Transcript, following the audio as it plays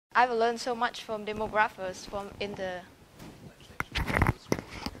I've learned so much from demographers from in the.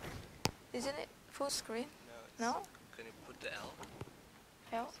 Isn't it full screen? No? Can you put the L?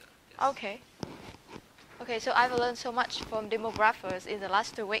 No? Yes. Okay. Okay, so I've learned so much from demographers in the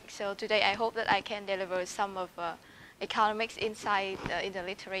last 2 weeks. So today I hope that I can deliver some of economics insight in the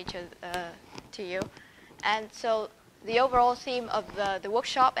literature to you. And so the overall theme of the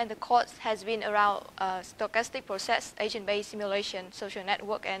workshop and the course has been around stochastic process, agent-based simulation, social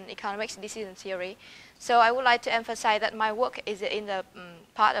network, and economics decision theory. So I would like to emphasize that my work is in the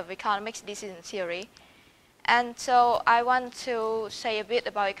part of economics decision theory. And so I want to say a bit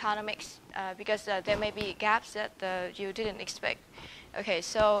about economics because there may be gaps that you didn't expect. Okay,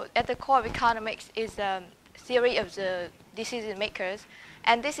 so at the core of economics is the theory of the decision makers,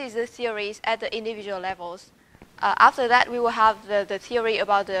 and this is the theories at the individual levels. After that, we will have the theory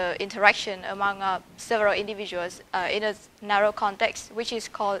about the interaction among several individuals in a narrow context, which is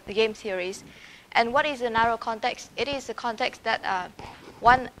called the game theories. And what is a narrow context? It is the context that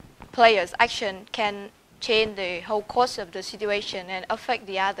one player's action can change the whole course of the situation and affect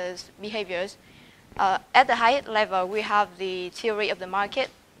the other's behaviors. At the highest level, we have the theory of the market,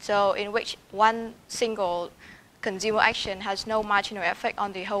 so in which one single consumer action has no marginal effect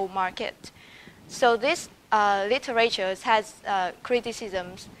on the whole market. So this literature has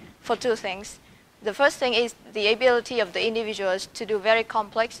criticisms for two things. The first thing is the ability of the individuals to do very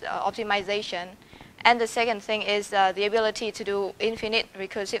complex optimization. And the second thing is the ability to do infinite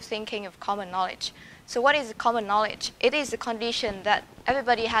recursive thinking of common knowledge. So what is common knowledge? It is the condition that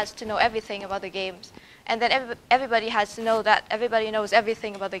everybody has to know everything about the games. And then everybody has to know that everybody knows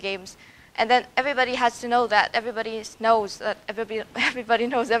everything about the games. And then everybody has to know that everybody knows that everybody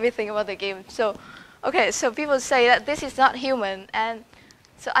knows everything about the game. So, okay, so people say that this is not human. And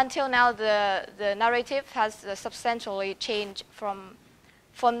so until now, the narrative has substantially changed from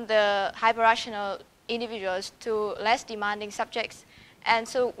the hyper-rational individuals to less demanding subjects. And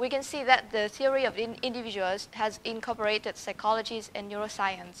so we can see that the theory of individuals has incorporated psychology and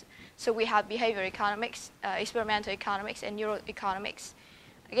neuroscience. So we have behavior economics, experimental economics, and neuroeconomics.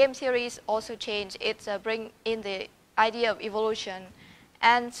 Game theories also change. It's bring in the idea of evolution.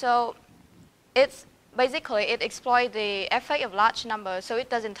 And so it's basically, it exploits the effect of large numbers. So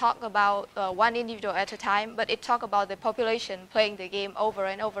it doesn't talk about one individual at a time, but it talks about the population playing the game over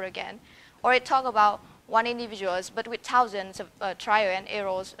and over again. Or it talks about one individual, but with thousands of trial and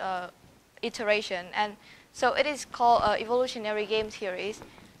errors iteration. And so it is called evolutionary game theories.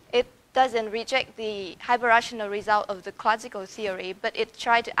 It doesn't reject the hyper-rational result of the classical theory, but it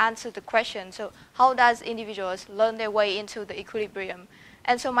tries to answer the question, so how does individuals learn their way into the equilibrium?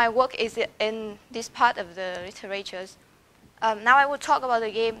 And so my work is in this part of the literatures. Now I will talk about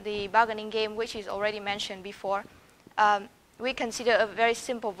the game, the bargaining game, which is already mentioned before. We consider a very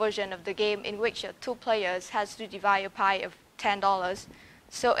simple version of the game in which two players has to divide a pie of $10.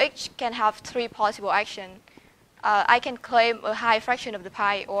 So each can have 3 possible actions. I can claim a high fraction of the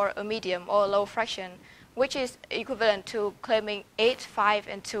pie or a medium or a low fraction, which is equivalent to claiming 8, 5,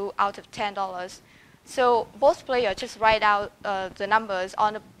 and 2 out of $10. So both players just write out the numbers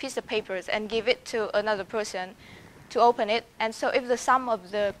on a piece of paper and give it to another person to open it. And so if the sum of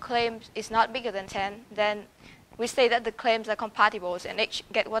the claims is not bigger than 10, then we say that the claims are compatible and each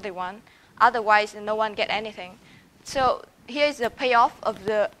get what they want. Otherwise, no one get anything. So here is the payoff of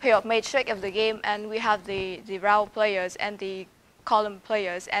the payoff matrix of the game, and we have the row players and the column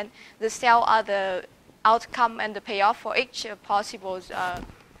players, and the cell are the outcome and the payoff for each possible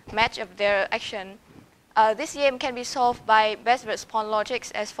match of their action. This game can be solved by best response logics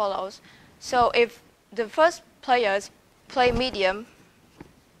as follows. So if the first players play medium,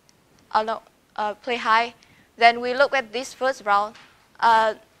 play high, then we look at this first round.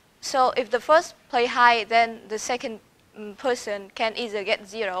 So if the first play high, then the second person can either get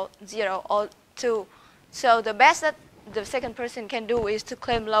 0, 0, or 2. So the best that the second person can do is to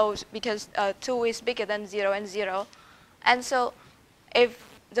claim lows because 2 is bigger than 0 and 0. And so if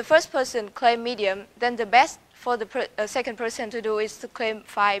the first person claim medium, then the best for the second person to do is to claim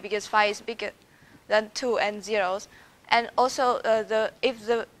 5 because 5 is bigger than 2 and 0s. And also if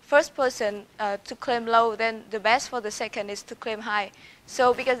the first person to claim low, then the best for the second is to claim high.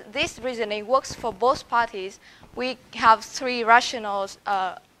 So because this reasoning works for both parties, we have 3 rational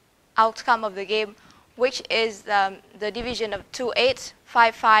outcome of the game, which is the division of 2, 8,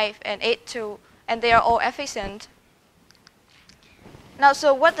 5, 5, and 8, 2, and they are all efficient. Now,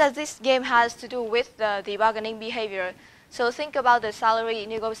 so what does this game has to do with the bargaining behavior? So think about the salary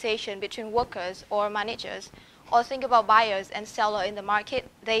negotiation between workers or managers, Or think about buyers and seller in the market.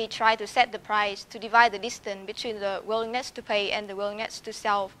 They try to set the price to divide the distance between the willingness to pay and the willingness to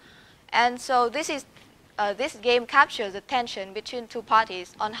sell. And so this game captures the tension between two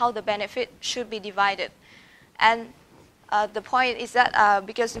parties on how the benefit should be divided. And the point is that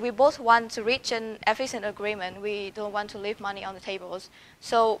because we both want to reach an efficient agreement, we don't want to leave money on the tables.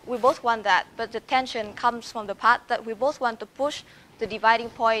 So we both want that, but the tension comes from the part that we both want to push the dividing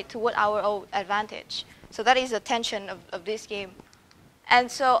point toward our own advantage. So that is the tension of this game.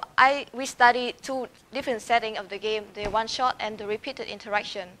 And so we study two different settings of the game, the one-shot and the repeated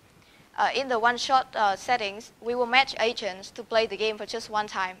interaction. In the one-shot settings, we will match agents to play the game for just one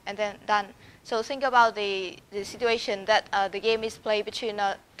time and then done. So think about the situation that the game is played between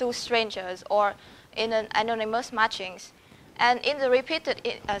two strangers or in an anonymous matchings. And in the repeated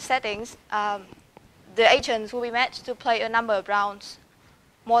settings, the agents will be matched to play a number of rounds,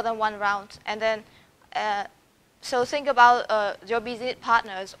 more than one round. And then, so think about your business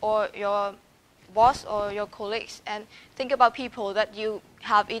partners or your boss or your colleagues, and think about people that you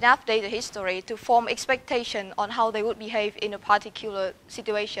have enough data history to form expectation on how they would behave in a particular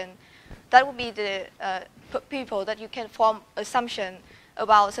situation. That would be the people that you can form assumption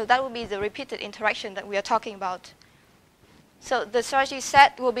about. So that would be the repeated interaction that we are talking about. So the strategy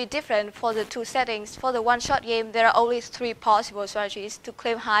set will be different for the two settings. For the one-shot game, there are only 3 possible strategies to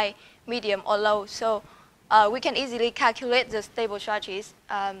claim high, medium, or low. So we can easily calculate the stable strategies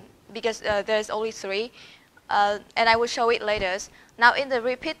because there's only 3. And I will show it later. Now in the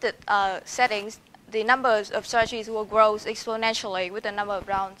repeated settings, the numbers of strategies will grow exponentially with the number of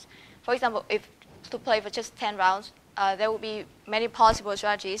rounds. For example, if to play for just 10 rounds, there will be many possible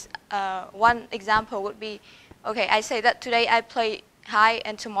strategies. One example would be, okay, I say that today I play high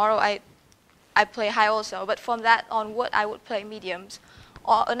and tomorrow I play high also, but from that onward I would play mediums.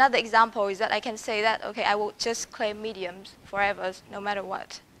 Or another example is that I can say that, okay, I will just claim mediums forever, no matter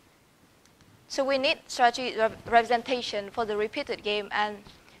what. So we need strategy representation for the repeated game, and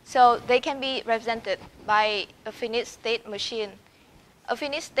so they can be represented by a finite state machine. A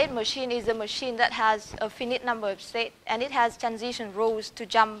finite state machine is a machine that has a finite number of states, and it has transition rules to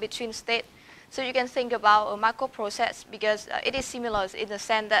jump between states. So you can think about a macro process because it is similar in the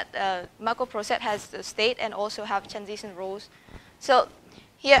sense that macro process has a state and also have transition rules. So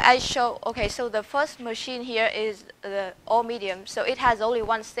here I show, okay, so the first machine here is the all medium. So it has only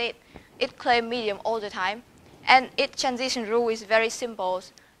one state. It claims medium all the time. And its transition rule is very simple.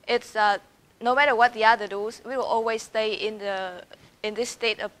 It's no matter what the other does, we will always stay in this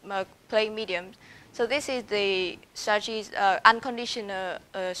state of playing medium. So this is the strategies, unconditional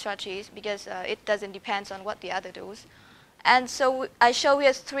strategies, because it doesn't depend on what the other does. And so I show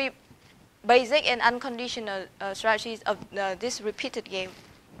here 3 basic and unconditional strategies of this repeated game.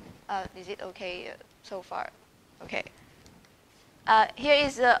 Is it okay so far? Okay. Here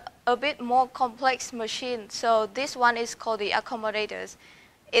is a bit more complex machine. So this one is called the accommodators.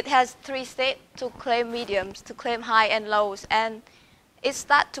 It has 3 states to claim mediums, to claim high and lows, and it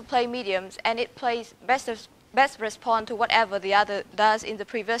starts to play mediums, and it plays best response to whatever the other does in the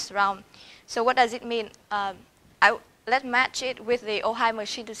previous round. So what does it mean? Let's match it with the all high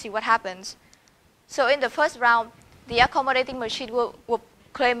machine to see what happens. So in the first round, the accommodating machine will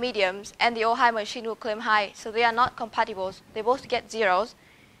claim mediums, and the all high machine will claim high. So they are not compatible. They both get zeros.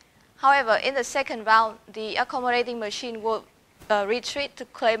 However, in the second round, the accommodating machine will retreat to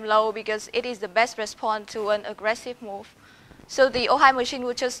claim low because it is the best response to an aggressive move. So the all high machine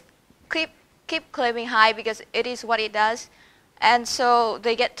will just keep claiming high because it is what it does. And so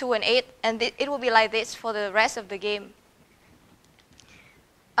they get 2 and 8, and it will be like this for the rest of the game.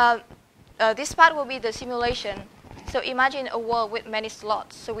 This part will be the simulation. So imagine a world with many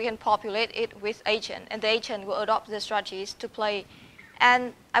slots. So we can populate it with agent, and the agent will adopt the strategies to play.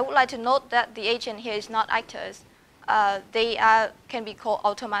 And I would like to note that the agent here is not actors. They can be called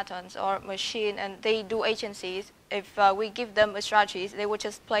automatons or machine, and they do agencies. If we give them a strategies, they will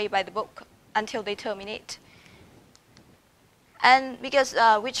just play by the book until they terminate. And because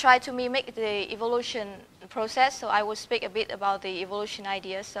we try to mimic the evolution process, so I will speak a bit about the evolution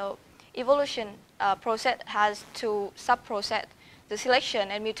idea. So evolution process has 2 sub-process, the selection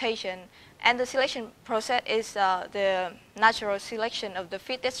and mutation. And the selection process is the natural selection of the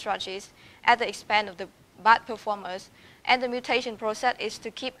fittest strategies at the expense of the bad performers. And the mutation process is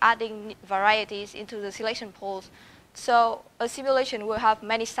to keep adding varieties into the selection pools. So a simulation will have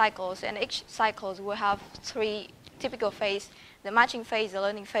many cycles, and each cycle will have 3 typical phases: the matching phase, the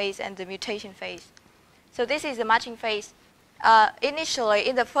learning phase, and the mutation phase. So this is the matching phase. Initially,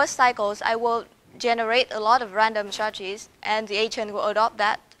 in the first cycles, I will generate a lot of random strategies, and the agent will adopt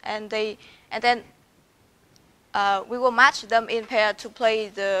that, and then we will match them in pair to play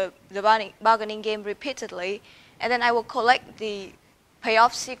the bargaining game repeatedly, and then I will collect the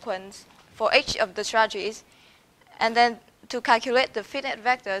payoff sequence for each of the strategies, and then to calculate the fitness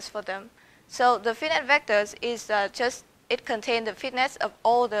vectors for them. So the fitness vectors is it contains the fitness of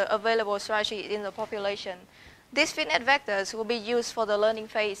all the available strategies in the population. These fitness vectors will be used for the learning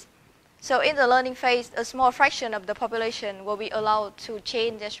phase. So in the learning phase, a small fraction of the population will be allowed to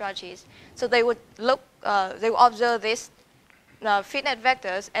change their strategies. So they would they will observe these fitness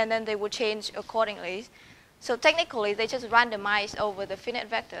vectors, and then they will change accordingly. So technically, they just randomize over the fitness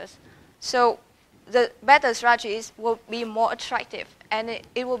vectors. So the better strategies will be more attractive, and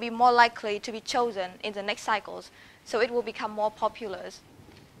it will be more likely to be chosen in the next cycles. So it will become more popular.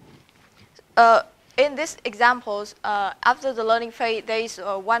 In these examples, after the learning phase, there is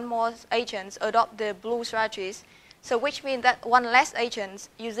one more agent adopt the blue strategies. So which means that one less agents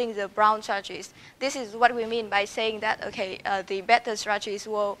using the brown strategies. This is what we mean by saying that, okay, the better strategies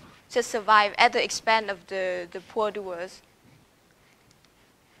will just survive at the expense of the poor doers.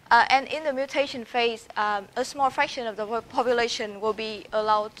 And in the mutation phase, a small fraction of the population will be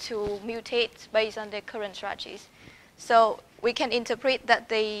allowed to mutate based on their current strategies. So we can interpret that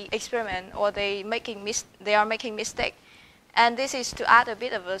they experiment or they are making mistake. And this is to add a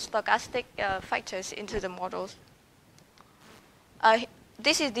bit of a stochastic factors into the models.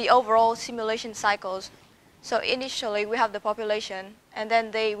 This is the overall simulation cycles. So initially we have the population, and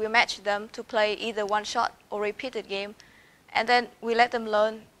then we match them to play either one-shot or repeated game, and then we let them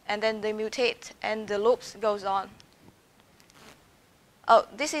learn, and then they mutate, and the loops goes on.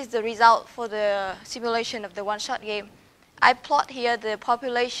 This is the result for the simulation of the one-shot game. I plot here the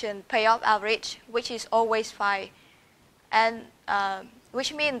population payoff average, which is always 5, and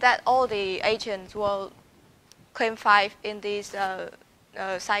which means that all the agents will claim 5 in this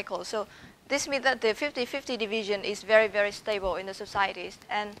cycle. So this means that the 50-50 division is very, very stable in the societies.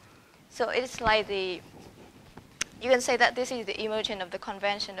 And so it's like you can say that this is the emergence of the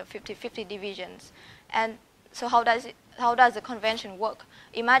convention of 50-50 divisions. And so how does the convention work?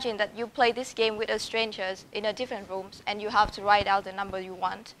 Imagine that you play this game with strangers in a different rooms, and you have to write out the number you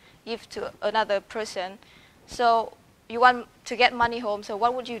want, give to another person. So you want to get money home, so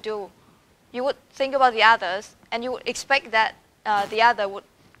what would you do? You would think about the others, and you would expect that the other would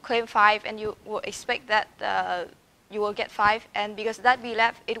claim 5, and you would expect that you will get 5, and because that be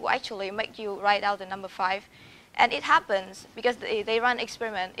left, it will actually make you write out the number 5. And it happens, because they run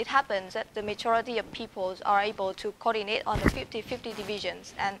experiment, it happens that the majority of people are able to coordinate on the 50-50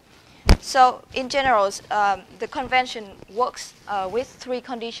 divisions. And so in general, the convention works with 3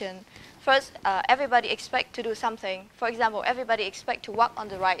 conditions. First, everybody expects to do something. For example, everybody expects to walk on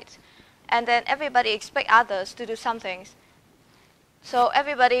the right. And then everybody expects others to do something. So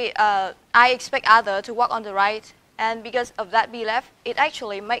everybody, I expect others to walk on the right. And because of that be left, it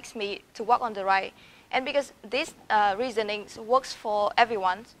actually makes me to walk on the right. And because this reasoning works for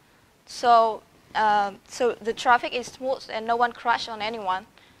everyone, so so the traffic is smooth and no one crash on anyone,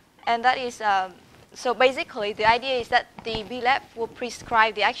 and that is so basically the idea is that the B-lab will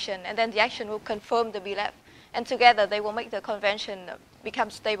prescribe the action, and then the action will confirm the B-lab, and together they will make the convention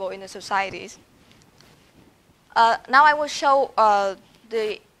become stable in the societies. Now I will show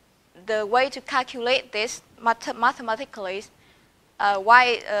the way to calculate this mathematically.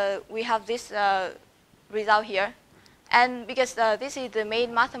 Why we have this result here, and because this is the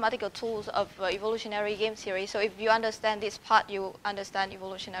main mathematical tools of evolutionary game theory. So if you understand this part, you understand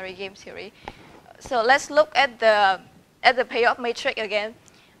evolutionary game theory. So let's look at the payoff matrix again.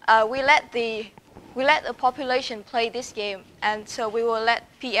 We let a population play this game, and so we will let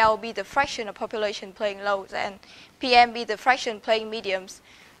PL be the fraction of population playing lows, and PM be the fraction playing mediums.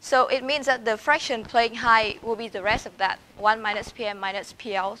 So it means that the fraction playing high will be the rest of that, 1 minus PM minus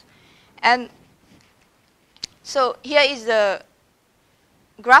PL. And so here is the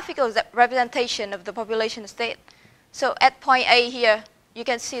graphical representation of the population state. So at point A here, you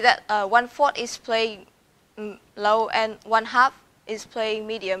can see that 1/4 is playing low and 1/2 is playing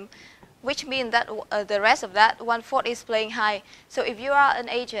medium, which means that the rest of that 1/4 is playing high. So if you are an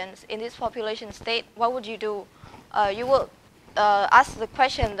agent in this population state, what would you do? You will ask the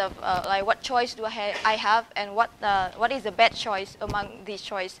question of like, what choice do I have, and what is the best choice among these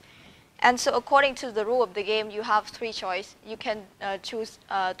choices? And so according to the rule of the game, you have 3 choices. You can choose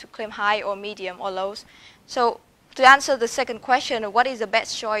to claim high or medium or lows. So to answer the second question of what is the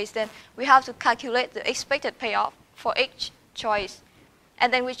best choice, then we have to calculate the expected payoff for each choice.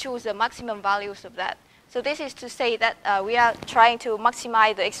 And then we choose the maximum values of that. So this is to say that we are trying to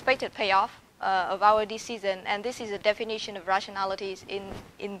maximize the expected payoff of our decision. And this is a definition of rationalities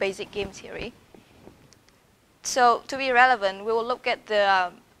in basic game theory. So to be relevant, we will look at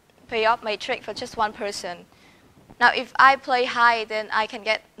the payoff matrix for just one person. Now, if I play high, then I can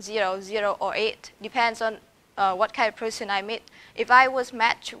get 0, 0, or 8. Depends on what kind of person I meet. If I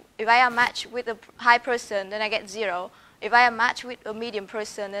am matched with a high person, then I get 0. If I am matched with a medium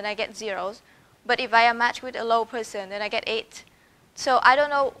person, then I get 0s. But if I am matched with a low person, then I get 8. So I don't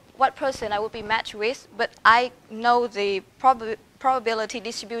know what person I would be matched with, but I know the probability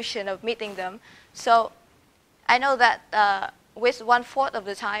distribution of meeting them. So I know that with 1/4 of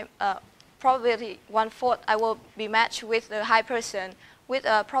the time, probability 1/4, I will be matched with a high person. With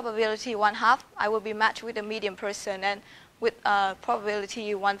probability 1/2, I will be matched with a medium person. And with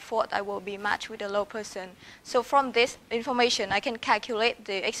probability 1/4, I will be matched with a low person. So from this information, I can calculate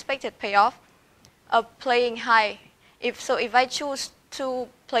the expected payoff of playing high. If I choose to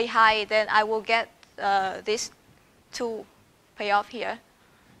play high, then I will get this 2 payoff here.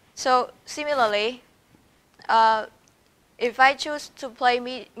 So similarly, if I choose to play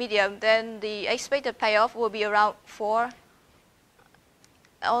medium, then the expected payoff will be around 4.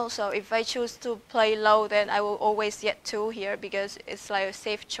 Also, if I choose to play low, then I will always get 2 here because it's like a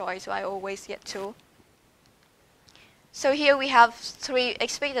safe choice, so I always get 2. So here we have 3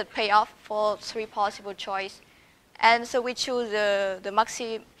 expected payoff for 3 possible choice. And so we choose the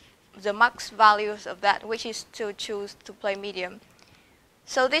max values of that, which is to choose to play medium.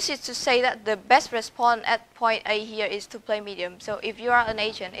 So this is to say that the best response at point A here is to play medium. So if you are an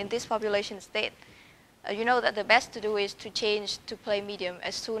agent in this population state, you know that the best to do is to change to play medium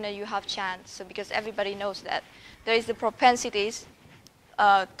as soon as you have chance. So because everybody knows that there is the propensities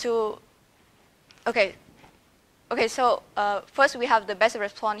to, okay, so first we have the best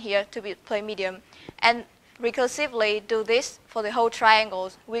response here to play medium. And recursively do this for the whole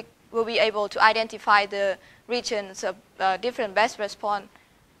triangles, we will be able to identify the regions of different best response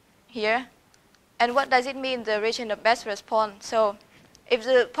here. And what does it mean, the region of best response? So if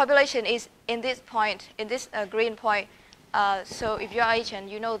the population is in this point, in this green point, so if you're agent,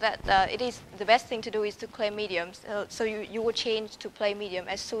 you know that it is the best thing to do is to play medium. So you will change to play medium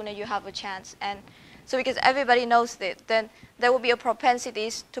as soon as you have a chance. And so because everybody knows that, then there will be a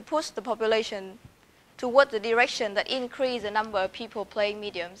propensity to push the population toward the direction that increase the number of people playing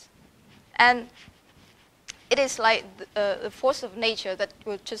mediums. And it is like the force of nature that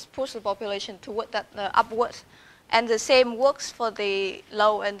will just push the population toward that upwards. And the same works for the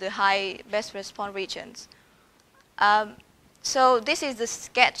low and the high best response regions. So this is the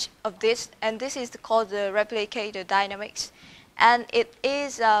sketch of this, and this is called the replicator dynamics. And it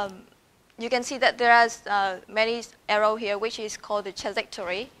is, you can see that there are many arrows here, which is called the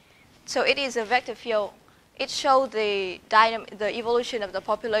trajectory. So it is a vector field. It shows the evolution of the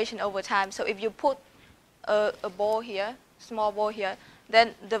population over time. So if you put a ball here, small ball here,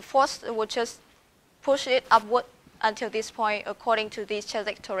 then the force will just push it upward until this point according to this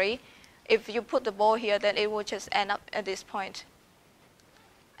trajectory. If you put the ball here, then it will just end up at this point.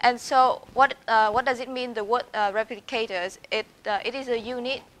 And so what does it mean, the word replicators? It is a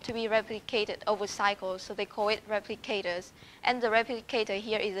unit to be replicated over cycles, so they call it replicators. And the replicator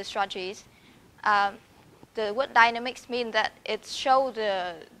here is the strategies. The word dynamics mean that it shows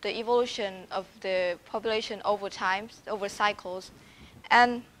the evolution of the population over time, over cycles.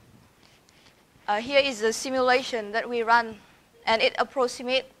 And here is the simulation that we run, and it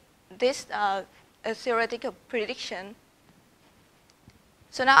approximates this a theoretical prediction.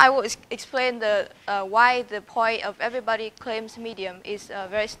 So now I will explain the why the point of everybody claims medium is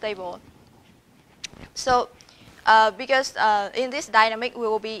very stable. So because in this dynamic, we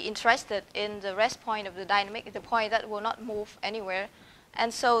will be interested in the rest point of the dynamic, the point that will not move anywhere.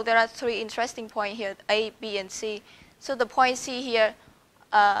 And so there are 3 interesting points here, A, B, and C. So the point C here,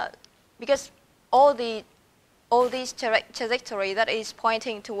 because all these trajectory that is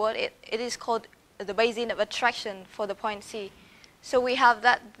pointing toward it, it is called the basin of attraction for the point C. So we have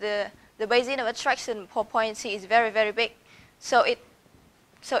that the basin of attraction for point C is very, very big. So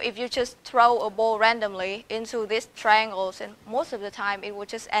if you just throw a ball randomly into these triangles, and most of the time it will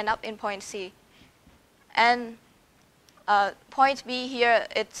just end up in point C. And point B here,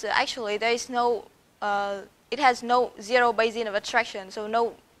 it's actually there is no, it has no zero basin of attraction, so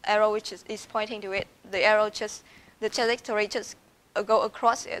no arrow which is pointing to it. The arrow just, the trajectory just go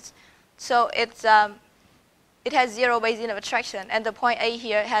across it. So it's it has zero basin of attraction, and the point A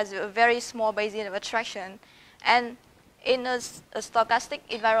here has a very small basin of attraction. And in a stochastic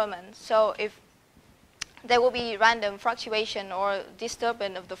environment, so if there will be random fluctuation or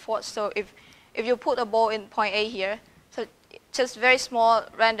disturbance of the force. So if you put a ball in point A here, so just very small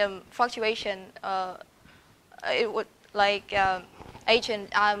random fluctuation, it would like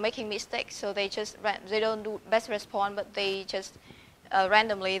agents are making mistakes, so they just they don't do best response, but they just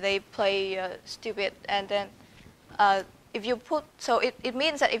randomly they play stupid, and then if you put, so it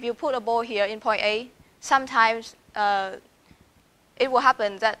means that if you put a ball here in point A, sometimes it will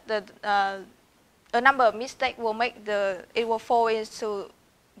happen that a number of mistakes will make it will fall into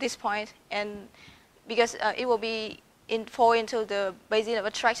this point, and because it will be fall into the basin of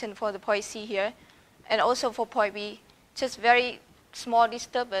attraction for the point C here, and also for point B, just very small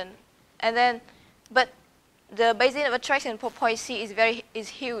disturbance, and then but the basin of attraction for point C is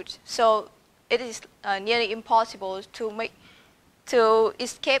huge, so it is nearly impossible to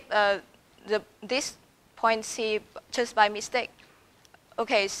escape this point C just by mistake.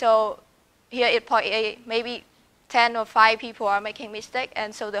 Okay, so here at point A, maybe 10 or 5 people are making mistake,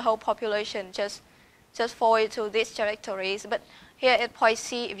 and so the whole population just fall into these territories. But here at point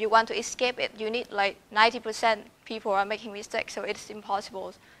C, if you want to escape it, you need like 90% people are making mistakes, so it's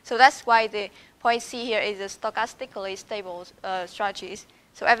impossible. So that's why the point C here is a stochastically stable strategy.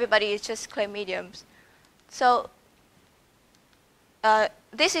 So everybody is just claim mediums. So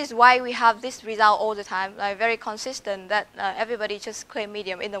this is why we have this result all the time, like very consistent, that everybody just claim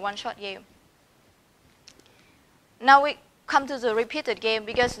medium in the one-shot game. Now we come to the repeated game,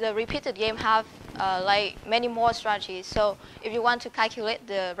 because the repeated game have like many more strategies. So if you want to calculate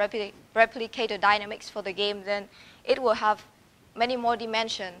the replicator dynamics for the game, then it will have many more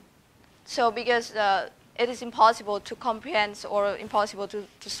dimensions. So because it is impossible to comprehend or impossible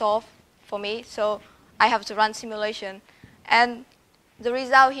to solve for me, so I have to run simulation. And the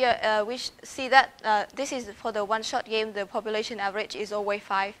result here, we see that this is for the one-shot game, the population average is always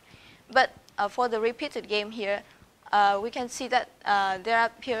 5. But for the repeated game here, we can see that there are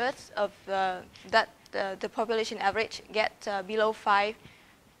periods of that the population average get below 5,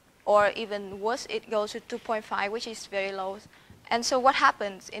 or even worse, it goes to 2.5, which is very low. And so what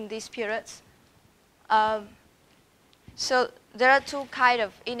happens in these periods? So there are two kinds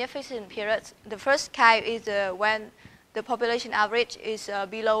of inefficient periods. The first kind is when the population average is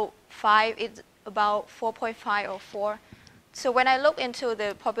below 5, it's about 4.5 or 4. So when I look into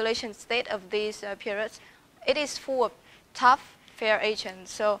the population state of these periods, it is full of tough, fair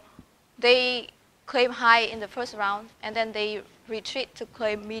agents. So they claim high in the first round, and then they retreat to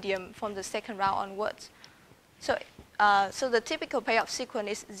claim medium from the second round onwards. So, so the typical payoff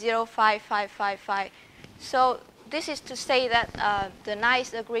sequence is 0, 5, 5, 5, 5. So this is to say that the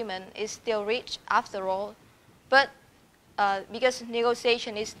nice agreement is still reached after all, but because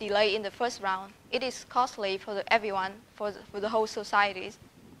negotiation is delayed in the first round, it is costly for everyone, for the whole society.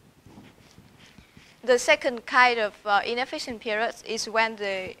 The second kind of inefficient periods is when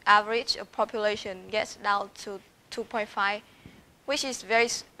the average of population gets down to 2.5, which is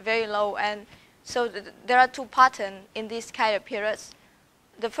very low. And so there are two patterns in this kind of periods.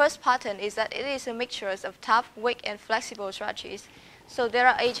 The first pattern is that it is a mixture of tough, weak, and flexible strategies. So there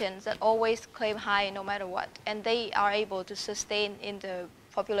are agents that always claim high no matter what, and they are able to sustain in the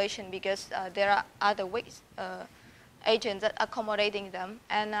population because there are other weak agents that are accommodating them.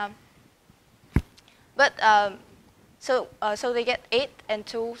 And so they get 8 and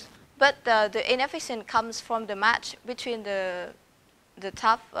 2, but the inefficient comes from the match between the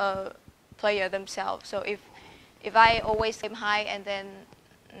tough player themselves. So if I always claim high and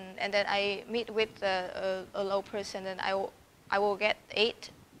then I meet with a low person, then I will get 8,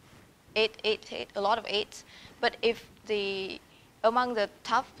 a lot of 8s. But if among the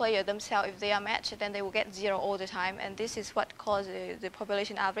tough player themselves, if they are matched, then they will get 0 all the time, and this is what causes the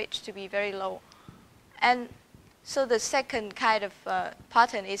population average to be very low. And so the second kind of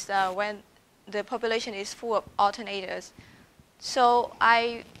pattern is when the population is full of alternators. So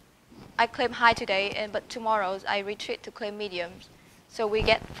I claim high today, but tomorrow I retreat to claim mediums. So we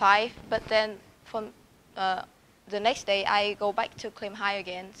get 5, but then from the next day I go back to claim high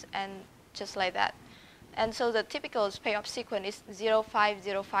again, and just like that. And so the typical payoff sequence is 0, 5,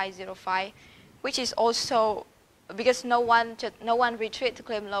 0, 5, 0, 5, which is also because no one retreat to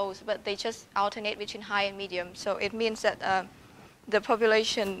claim lows, but they just alternate between high and medium. So it means that the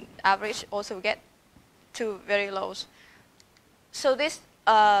population average also get to very lows. So this,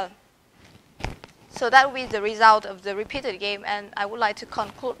 so that will be the result of the repeated game. And I would like to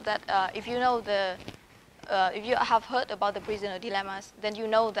conclude that if you know if you have heard about the prisoner dilemmas, then you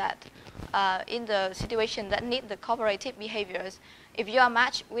know that in the situation that need the cooperative behaviors, if you are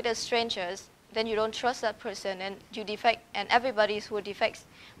matched with a strangers, then you don't trust that person and you defect, and everybody is who defects.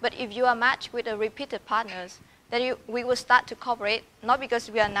 But if you are matched with a repeated partners, then we will start to cooperate, not because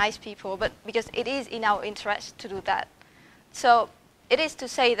we are nice people, but because it is in our interest to do that. So it is to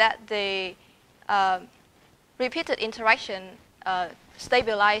say that the repeated interaction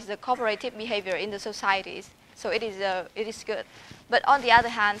stabilize the cooperative behavior in the societies. So it is good. But on the other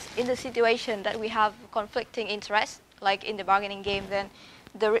hand, in the situation that we have conflicting interests, like in the bargaining game, then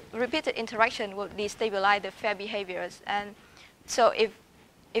the repeated interaction will destabilize the fair behaviors. And so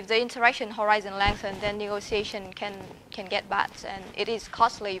if the interaction horizon lengthens, then negotiation can get bad, and it is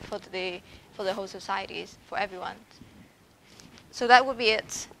costly for the whole societies, for everyone. So that would be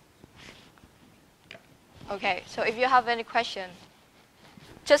it. Okay, so if you have any question,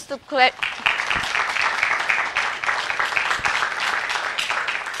 just to clear.